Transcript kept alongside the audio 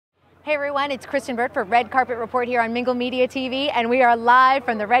Hey everyone, it's Kristyn Burtt for Red Carpet Report here on Mingle Media TV, and we are live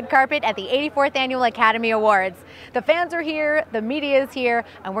from the red carpet at the 84th Annual Academy Awards. The fans are here, the media is here,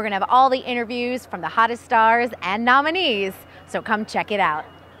 and we're going to have all the interviews from the hottest stars and nominees. So come check it out.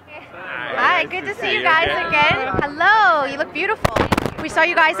 Hi, good to see you guys again. Hello, you look beautiful. We saw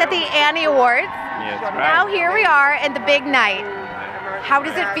you guys at the Annie Awards. Yes, right. Now here we are in the big night. How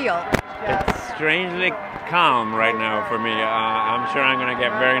does it feel? It's strangely calm right now for me. I'm sure I'm going to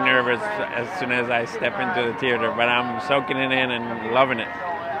get very nervous as soon as I step into the theater, but I'm soaking it in and loving it.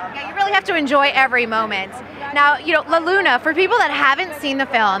 Yeah, you really have to enjoy every moment. Now, you know, La Luna, for people that haven't seen the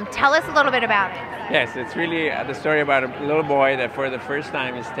film, tell us a little bit about it. Yes, it's really the story about a little boy that for the first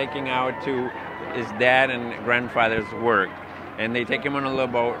time is taking out to his dad and grandfather's work. And they take him on a little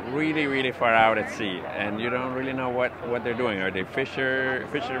boat really, really far out at sea. And you don't really know what they're doing. Are they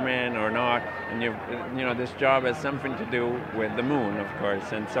fishermen or not? And you know, this job has something to do with the moon, of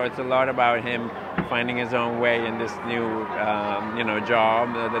course. And so it's a lot about him finding his own way in this new,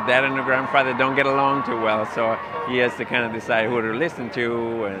 job. The dad and the grandfather don't get along too well, so he has to kind of decide who to listen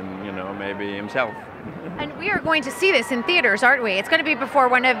to and, maybe himself. And we are going to see this in theaters, aren't we? It's going to be before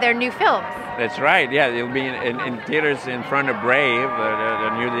one of their new films. That's right, yeah. It'll be in theaters in front of Brave,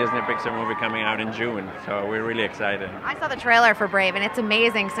 the new Disney Pixar movie coming out in June. So we're really excited. I saw the trailer for Brave, and it's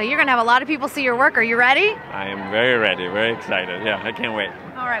amazing. So you're going to have a lot of people see your work. Are you ready? I am very ready, very excited. Yeah, I can't wait.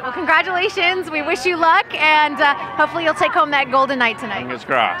 All right, well, congratulations. We wish you luck, and hopefully you'll take home that golden night tonight. Fingers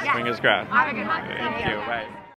crossed, yes. Fingers crossed. Have a good one. Thank you. Bye.